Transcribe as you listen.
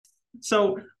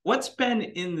So what's been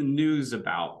in the news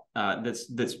about that's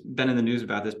been in the news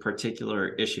about this particular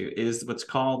issue is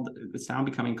it's now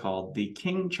becoming called the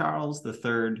King Charles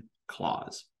III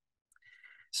Clause.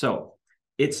 So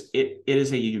it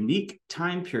is a unique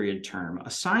time period term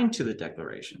assigned to the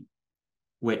Declaration,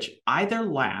 which either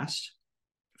lasts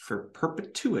for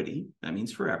perpetuity, that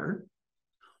means forever,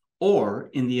 or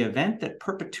in the event that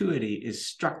perpetuity is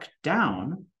struck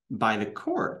down by the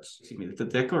courts, the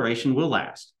Declaration will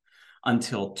last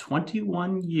until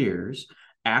 21 years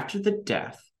after the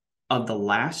death of the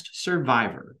last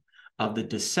survivor of the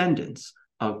descendants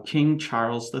of King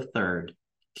Charles III,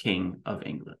 King of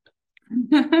England.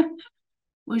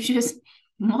 Which is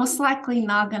most likely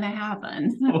not going to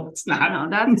happen. No, it's not.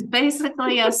 No, that's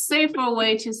basically a safer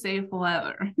way to say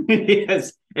forever.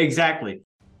 Yes, exactly.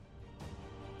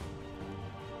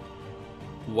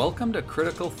 Welcome to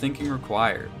Critical Thinking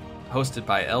Required, hosted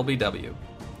by LBW.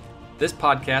 This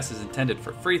podcast is intended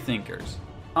for free thinkers,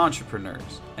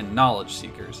 entrepreneurs, and knowledge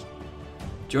seekers.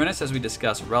 Join us as we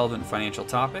discuss relevant financial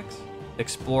topics,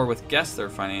 explore with guests their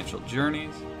financial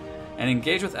journeys, and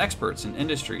engage with experts in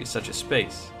industries such as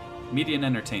space, media and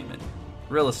entertainment,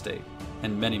 real estate,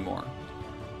 and many more.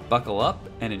 Buckle up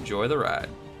and enjoy the ride.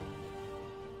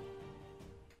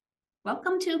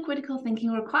 Welcome to Critical Thinking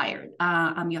Required.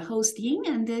 I'm your host, Ying,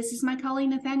 and this is my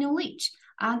colleague, Nathaniel Leach.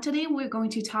 Today, we're going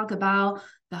to talk about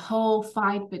the whole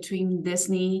fight between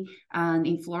Disney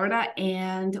in Florida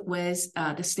and with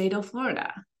the state of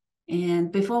Florida.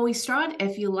 And before we start,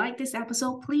 if you like this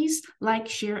episode, please like,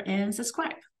 share, and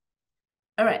subscribe.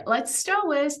 All right, let's start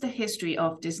with the history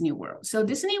of Disney World. So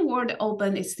Disney World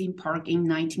opened its theme park in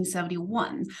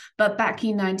 1971, but back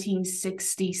in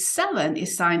 1967, it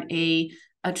signed a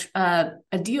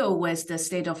deal with the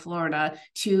state of Florida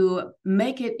to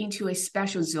make it into a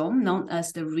special zone known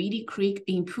as the Reedy Creek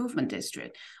Improvement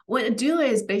District. What it do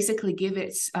is basically give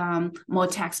it more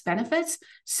tax benefits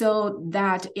so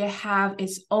that it have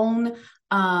its own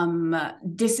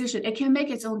decision. It can make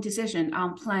its own decision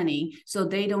on planning, so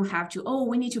they don't have to,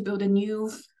 we need to build a new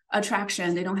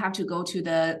attraction. They don't have to go to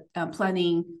the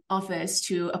planning office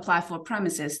to apply for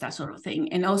premises, that sort of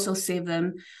thing, and also save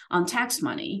them on tax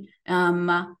money.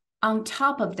 On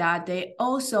top of that, they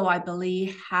also, I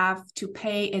believe, have to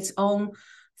pay its own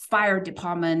fire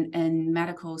department and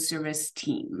medical service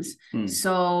teams.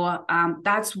 So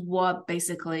that's what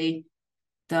basically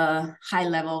the high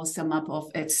level sum up of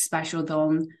its special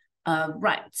zone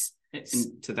rights.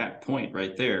 And to that point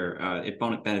right there, it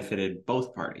benefited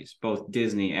both parties, both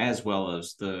Disney as well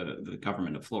as the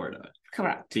government of Florida.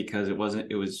 Correct. Because it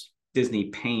was Disney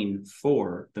paying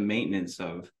for the maintenance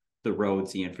of the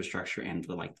roads, the infrastructure, and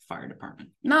the fire department.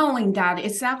 Not only that,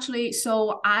 it's actually,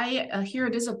 so I here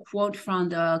there's a quote from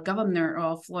the governor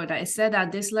of Florida. It said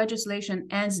that this legislation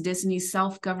ends Disney's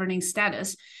self-governing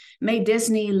status, made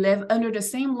Disney live under the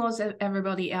same laws as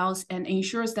everybody else, and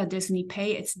ensures that Disney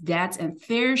pay its debts and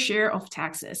fair share of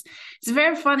taxes. It's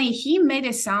very funny. He made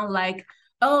it sound like,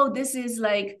 this is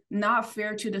not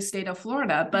fair to the state of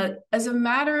Florida. But as a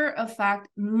matter of fact,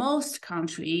 most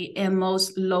country and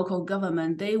most local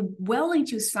government, they willing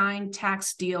to sign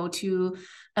tax deal to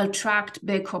attract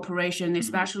big corporation,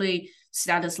 especially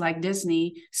status like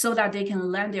Disney, so that they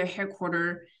can land their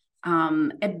headquarters.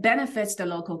 It benefits the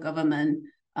local government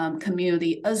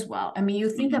community as well. I mean,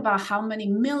 you think about how many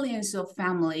millions of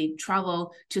family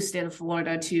travel to state of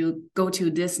Florida to go to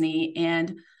Disney,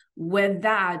 and with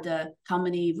that, how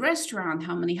many restaurants,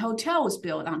 how many hotels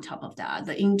built on top of that.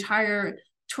 The entire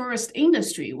tourist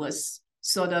industry was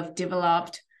sort of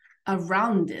developed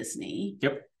around Disney.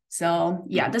 Yep. So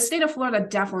yeah, the state of Florida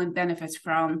definitely benefits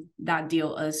from that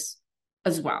deal as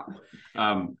well.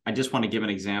 I just want to give an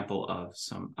example of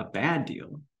a bad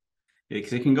deal,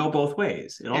 because it can go both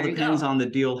ways. It all depends on the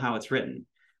deal, how it's written.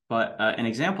 But an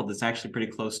example that's actually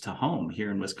pretty close to home here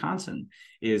in Wisconsin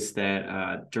is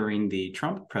that during the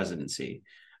Trump presidency,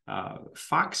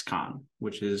 Foxconn,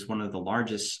 which is one of the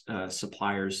largest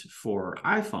suppliers for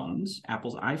iPhones,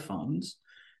 Apple's iPhones,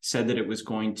 said that it was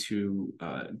going to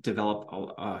develop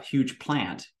a huge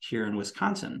plant here in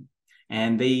Wisconsin.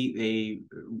 And they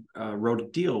wrote a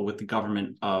deal with the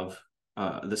government of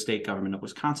the state government of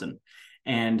Wisconsin.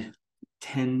 And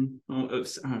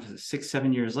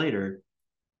 6-7 years later,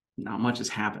 not much has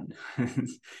happened.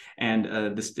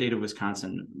 And the state of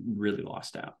Wisconsin really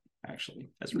lost out, actually,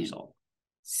 as a result.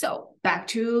 So back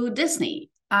to Disney.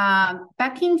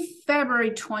 Back in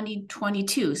February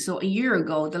 2022, so a year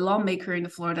ago, the lawmaker in the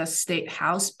Florida State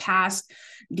House passed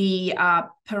the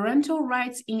Parental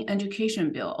Rights in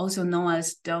Education Bill, also known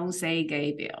as Don't Say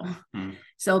Gay Bill.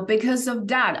 So because of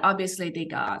that, obviously they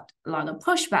got a lot of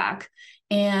pushback.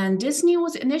 And Disney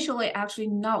was initially actually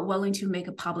not willing to make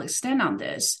a public stand on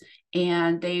this.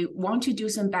 And they want to do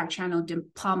some back channel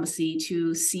diplomacy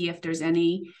to see if there's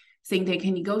anything they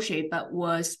can negotiate, but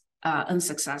was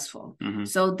unsuccessful. Mm-hmm.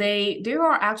 So they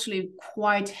are actually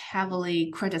quite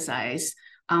heavily criticized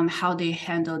how they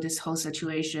handle this whole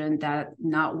situation, that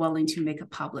not willing to make a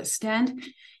public stand.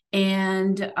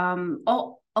 And of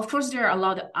course, there are a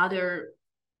lot of other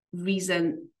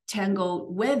reasons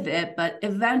tangled with it, but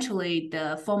eventually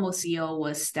the former CEO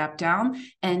was stepped down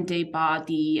and they bought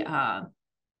the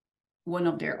one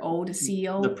of their old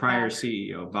CEO. The prior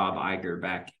CEO, Bob Iger,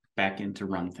 back in to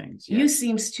run things. Yeah. You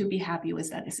seems to be happy with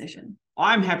that decision.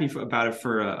 I'm happy about it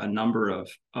for a number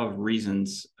of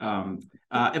reasons. For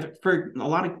a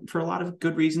lot of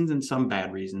good reasons and some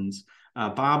bad reasons.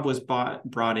 Bob was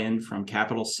brought in from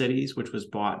Capital Cities, which was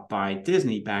bought by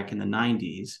Disney back in the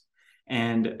 90s,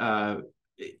 and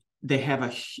they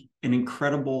have an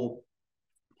incredible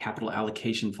capital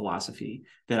allocation philosophy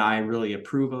that I really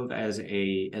approve of as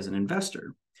an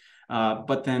investor.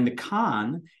 But then the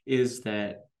con is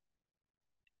that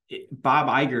Bob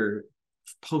Iger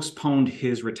postponed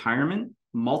his retirement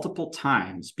multiple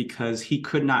times because he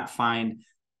could not find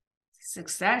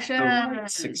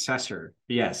successor.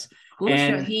 Yes. Who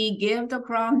should he give the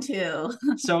crown to?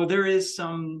 So there's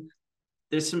some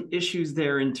issues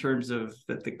there in terms of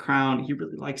that the crown, he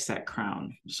really likes that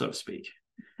crown, so to speak.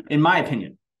 In my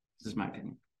opinion. This is my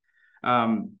opinion.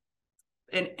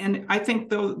 And I think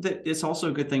though that it's also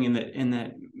a good thing in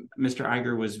that Mr.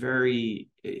 Iger was very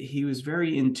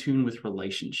in tune with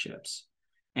relationships.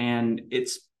 And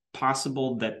it's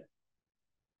possible that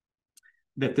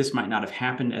this might not have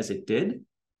happened as it did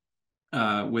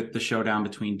with the showdown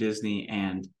between Disney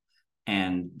and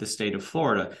the state of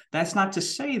Florida. That's not to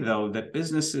say, though, that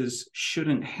businesses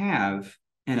shouldn't have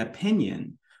an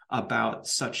opinion about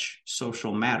such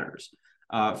social matters.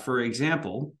 For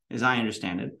example, as I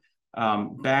understand it,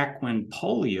 back when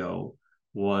polio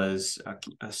was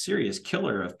a serious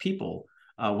killer of people,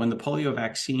 when the polio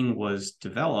vaccine was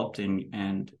developed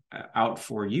and out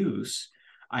for use,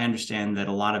 I understand that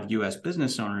a lot of U.S.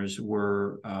 business owners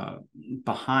were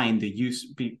behind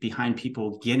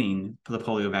people getting the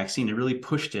polio vaccine and really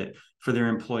pushed it for their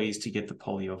employees to get the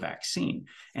polio vaccine.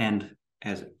 And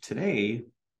as of today,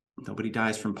 nobody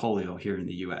dies from polio here in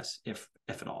the U.S., if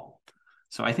at all.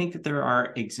 So I think that there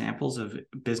are examples of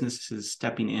businesses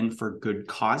stepping in for good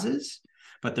causes,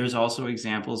 but there's also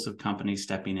examples of companies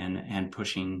stepping in and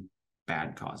pushing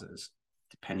bad causes,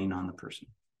 depending on the person.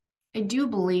 I do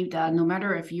believe that no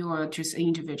matter if you are just an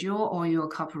individual or you're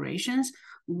corporations,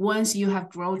 once you have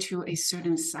grown to a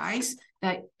certain size,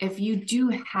 that if you do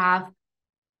have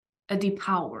the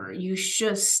power, you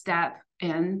should step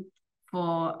in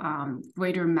for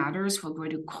greater matters, for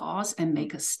greater cause, and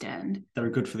make a stand. That are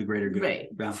good for the greater good. Right,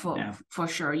 yeah. For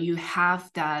sure. You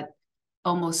have that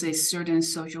almost a certain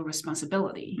social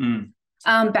responsibility.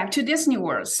 Back to Disney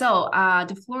World. So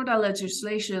the Florida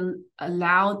legislation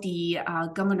allowed the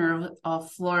governor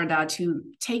of Florida to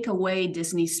take away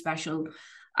Disney's special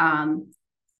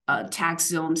tax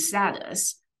zone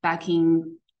status back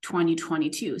in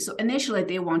 2022. So initially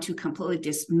they want to completely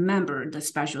dismember the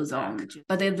special zone,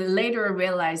 but they later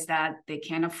realized that they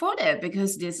can't afford it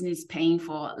because Disney's paying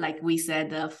for, like we said,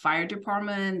 the fire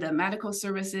department, the medical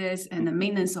services, and the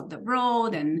maintenance of the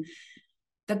road, and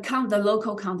the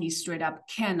local county straight up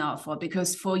cannot afford,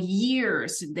 because for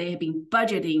years they have been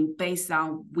budgeting based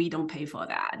on we don't pay for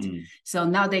that. So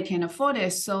now they can't afford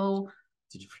it. So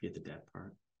did you forget the debt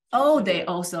part? Oh, they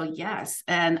also, yes.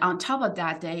 And on top of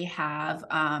that, they have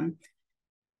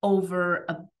over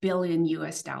 $1 billion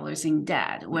in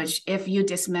debt, which if you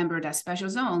dismember that special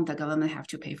zone, the government have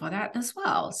to pay for that as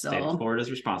well. So state of Florida is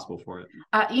responsible for it.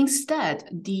 Instead,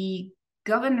 the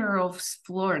governor of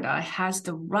Florida has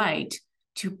the right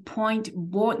to appoint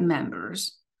board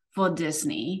members for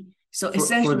Disney. So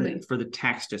essentially for the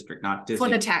tax district, not Disney.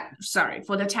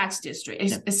 For the tax district.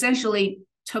 It essentially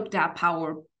took that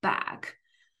power back,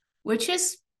 which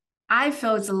is, I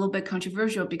feel it's a little bit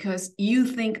controversial because you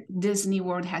think Disney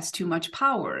World has too much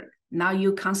power. Now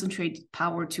you concentrate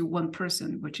power to one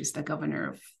person, which is the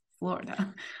governor of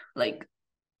Florida. Like,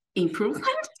 improvement?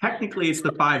 Technically, it's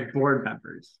the 5 board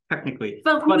members. Technically,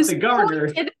 but the governor,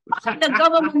 the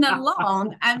government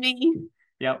alone. I mean,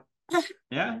 yep,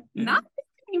 yeah, not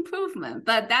improvement,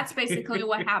 but that's basically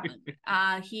what happened.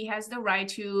 He has the right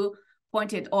to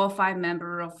appoint all 5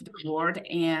 members of the board,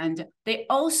 and they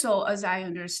also, as I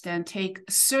understand, take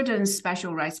certain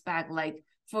special rights back. Like,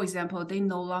 for example, Disney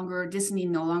no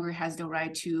longer has the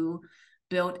right to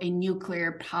build a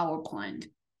nuclear power plant.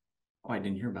 Oh, I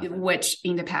didn't hear about that. Which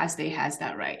in the past they has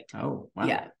that right. Oh, wow.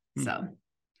 Yeah. So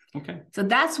okay. So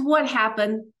that's what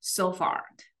happened so far.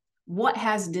 What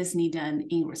has Disney done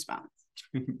in response?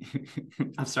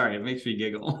 I'm sorry, it makes me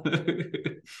giggle.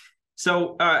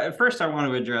 So first I want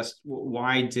to address,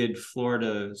 why did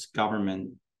Florida's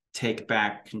government take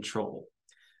back control?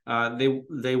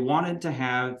 They wanted to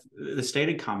have the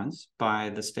stated comments by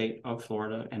the state of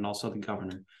Florida and also the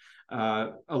governor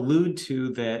allude to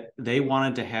that they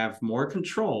wanted to have more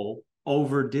control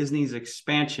over Disney's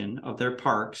expansion of their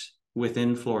parks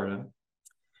within Florida.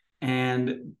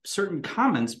 And certain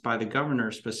comments by the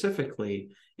governor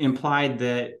specifically implied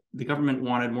that the government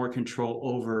wanted more control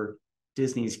over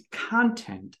Disney's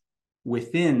content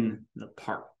within the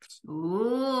parks.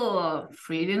 Ooh,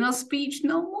 freedom of speech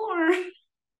no more.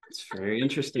 It's very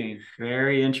interesting.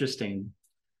 Very interesting.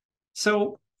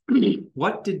 So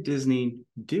what did Disney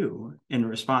do in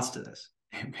response to this?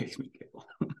 It makes me giggle.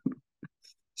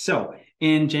 So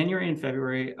in January and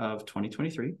February of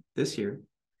 2023, this year,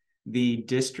 the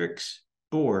district's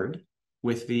board,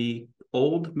 with the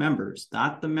old members,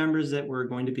 not the members that were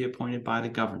going to be appointed by the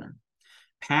governor,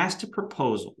 passed a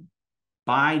proposal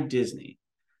by Disney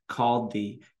called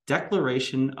the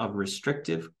Declaration of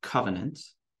Restrictive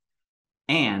Covenants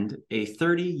and a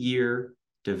 30-year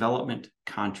development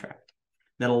contract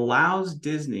that allows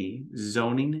Disney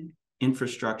zoning,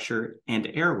 infrastructure, and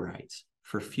air rights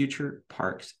for future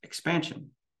parks expansion.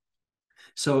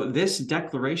 So this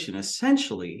declaration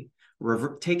essentially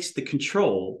takes the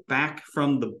control back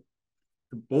from the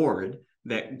board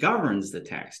that governs the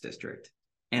tax district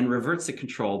and reverts the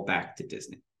control back to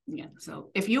Disney. Yeah.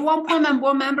 So if you want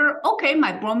board member, okay,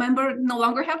 my board member no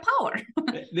longer have power.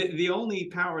 The only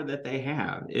power that they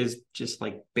have is just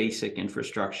like basic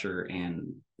infrastructure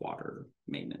and water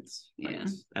maintenance. Yeah.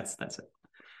 That's it.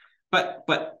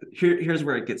 But here's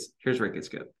where it gets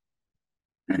good.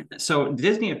 So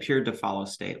Disney appeared to follow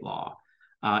state law,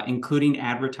 including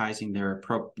advertising their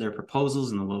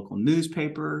proposals in the local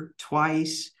newspaper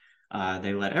twice.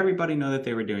 They let everybody know that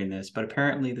they were doing this, but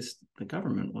apparently the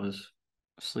government was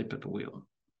asleep at the wheel.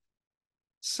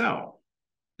 So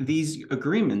these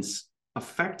agreements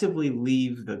effectively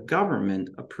leave the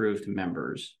government-approved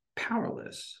members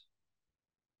powerless.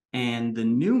 And the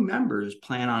new members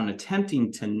plan on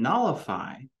attempting to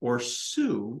nullify or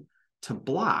sue to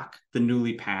block the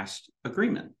newly passed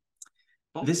agreement.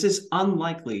 This is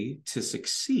unlikely to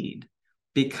succeed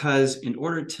because in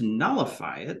order to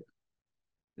nullify it,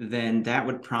 then that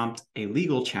would prompt a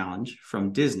legal challenge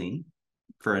from Disney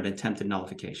for an attempted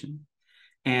nullification.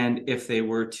 And if they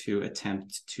were to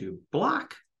attempt to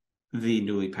block the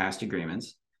newly passed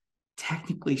agreements,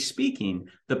 technically speaking,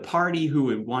 the party who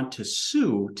would want to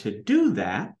sue to do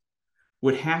that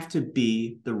would have to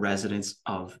be the residents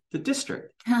of the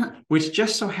district, which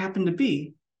just so happened to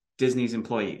be Disney's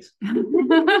employees.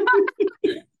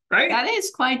 Right? That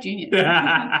is quite genius.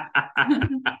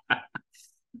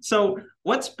 So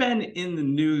what's been in the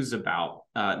news about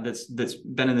that's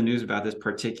been in the news about this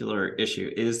particular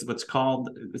issue is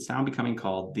it's now becoming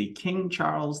called the King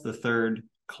Charles III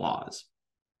clause.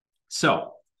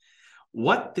 So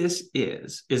what this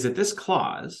is that this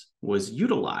clause was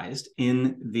utilized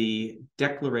in the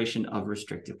Declaration of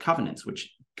Restrictive Covenants,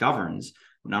 which governs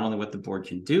not only what the board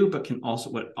can do, but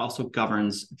what also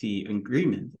governs the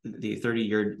agreement, the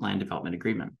 30-year land development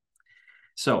agreement.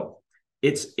 So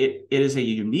it is a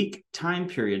unique time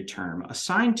period term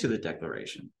assigned to the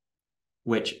declaration,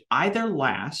 which either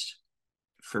lasts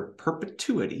for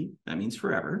perpetuity, that means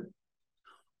forever,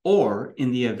 or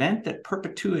in the event that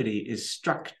perpetuity is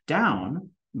struck down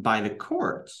by the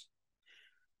courts,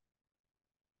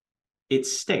 it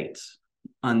states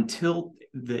until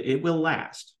it will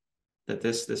last, that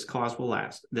this clause will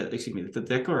last, that the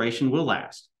declaration will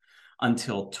last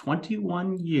until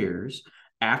 21 years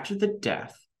after the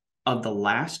death of the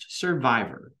last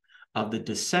survivor of the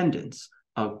descendants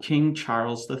of King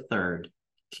Charles III,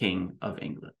 King of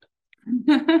England.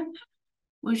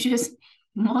 Which is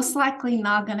most likely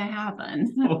not going to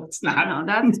happen. No, it's not. No,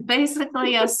 that's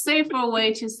basically a safer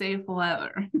way to say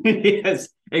forever. Yes,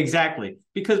 exactly.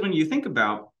 Because when you think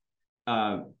about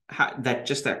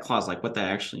that clause, like what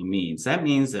that actually means, that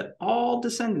means that all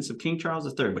descendants of King Charles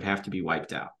III would have to be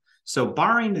wiped out. So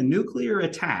barring a nuclear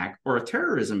attack or a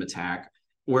terrorism attack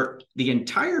where the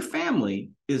entire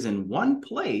family is in one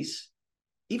place,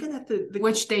 even at the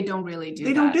which they don't really do.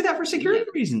 They don't do that for security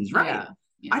reasons, right? Yeah.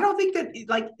 Yeah. I don't think that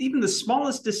like even the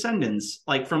smallest descendants,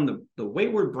 like from the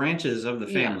wayward branches of the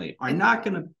family, are not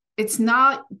going to. It's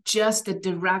not just the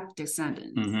direct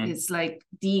descendants. Mm-hmm. It's like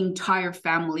the entire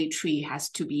family tree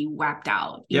has to be wiped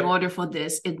out in order for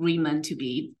this agreement to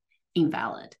be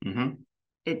invalid. Mm-hmm.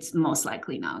 It's most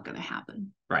likely not going to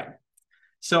happen. Right.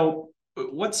 So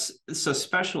what's so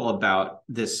special about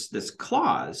this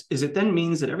clause is it then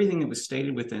means that everything that was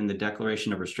stated within the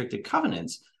Declaration of Restricted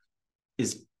Covenants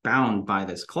is bound by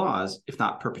this clause, if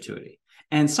not perpetuity.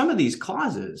 And some of these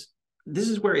clauses, this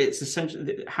is where it's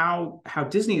essentially how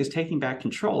Disney is taking back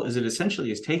control, is it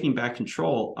essentially is taking back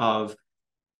control of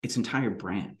its entire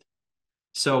brand.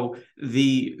 So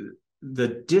the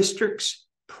district's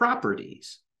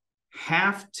properties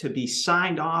have to be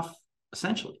signed off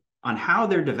essentially on how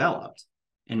they're developed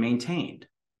and maintained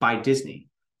by Disney,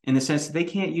 in the sense that they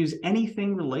can't use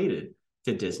anything related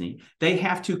to Disney. They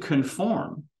have to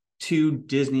conform to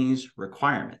Disney's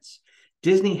requirements.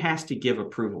 Disney has to give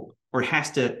approval or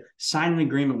has to sign an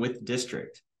agreement with the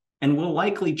district, and will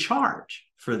likely charge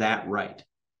for that right,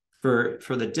 for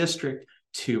the district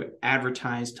to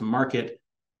advertise, to market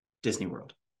Disney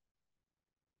World.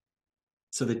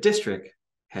 So the district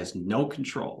has no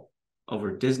control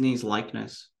over Disney's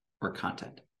likeness or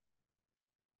content.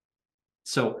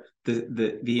 So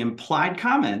the implied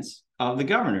comments of the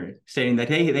governor stating that,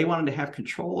 hey, they wanted to have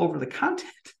control over the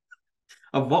content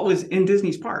of what was in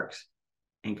Disney's parks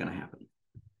ain't going to happen.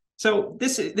 So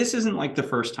this isn't like the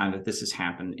first time that this has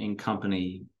happened in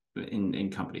companies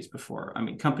before. I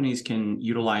mean, companies can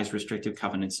utilize restrictive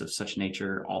covenants of such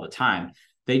nature all the time.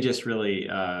 They just really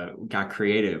got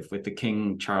creative with the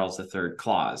King Charles III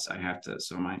clause.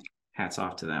 So my hats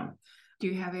off to them. Do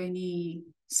you have any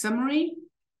summary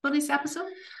for this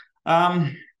episode?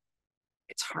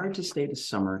 It's hard to state a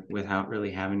summary without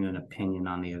really having an opinion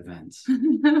on the events.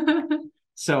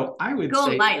 So I would go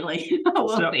say, lightly.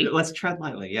 Let's tread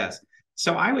lightly. Yes.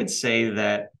 So I would say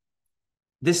that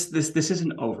this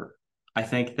isn't over. I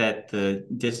think that the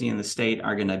Disney and the state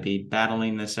are going to be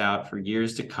battling this out for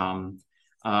years to come.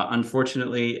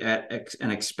 Unfortunately, at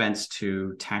an expense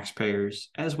to taxpayers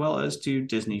as well as to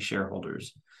Disney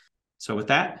shareholders. So with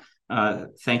that,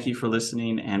 thank you for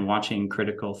listening and watching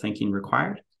Critical Thinking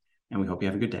Required, and we hope you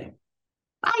have a good day.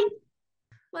 Bye.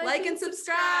 Like and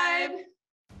subscribe.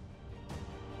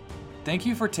 Thank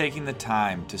you for taking the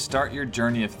time to start your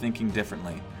journey of thinking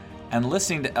differently and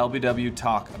listening to LBW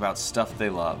talk about stuff they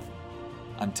love.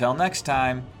 Until next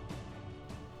time.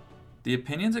 The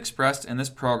opinions expressed in this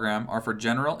program are for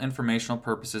general informational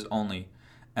purposes only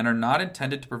and are not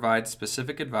intended to provide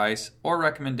specific advice or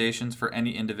recommendations for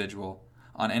any individual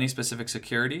on any specific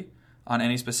security, on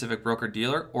any specific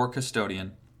broker-dealer or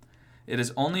custodian. It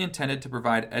is only intended to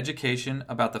provide education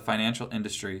about the financial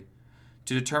industry.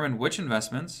 To determine which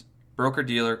investments,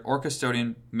 broker-dealer, or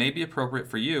custodian may be appropriate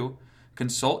for you,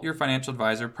 consult your financial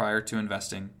advisor prior to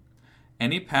investing.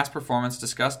 Any past performance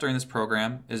discussed during this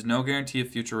program is no guarantee of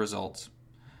future results.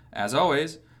 As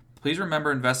always, please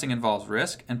remember investing involves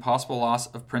risk and possible loss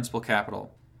of principal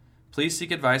capital. Please seek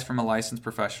advice from a licensed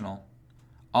professional.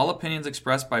 All opinions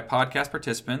expressed by podcast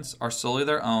participants are solely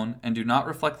their own and do not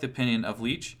reflect the opinion of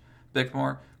Leach,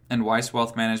 Bickmore, and Weiss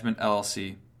Wealth Management,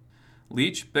 LLC.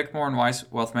 Leach, Bickmore, and Weiss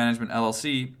Wealth Management,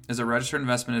 LLC is a registered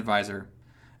investment advisor.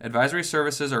 Advisory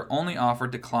services are only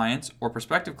offered to clients or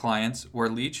prospective clients where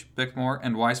Leach, Bickmore,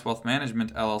 and Weiss Wealth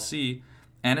Management, LLC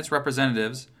and its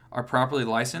representatives are properly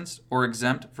licensed or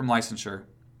exempt from licensure.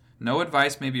 No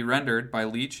advice may be rendered by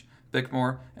Leach,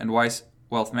 Bickmore, and Weiss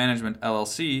Wealth Management,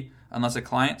 LLC unless a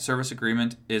client service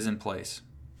agreement is in place.